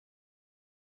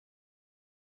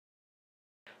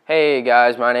Hey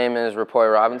guys, my name is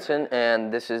Rapoy Robinson,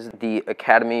 and this is the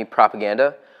Academy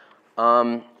Propaganda.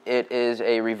 It is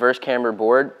a reverse camber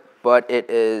board, but it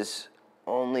is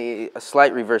only a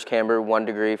slight reverse camber, 1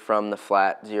 degree from the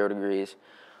flat, 0 degrees.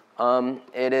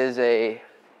 It is a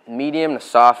medium to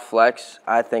soft flex.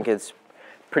 I think it's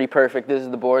pretty perfect. This is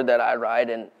the board that I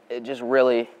ride, and it just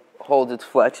really holds its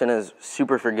flex and is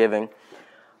super forgiving.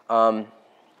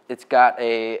 It's got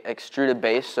a extruded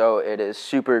base, so it is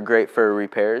super great for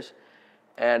repairs,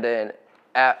 and an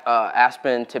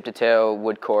aspen tip-to-tail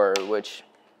wood core, which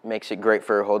makes it great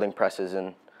for holding presses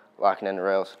and locking in the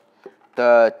rails.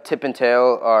 The tip and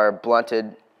tail are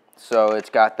blunted, so it's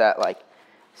got that like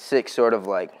 6 sort of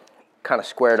like kind of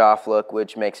squared off look,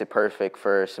 which makes it perfect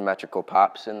for symmetrical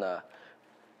pops in the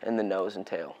nose and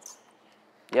tail.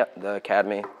 Yep, the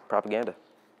Academy Propaganda.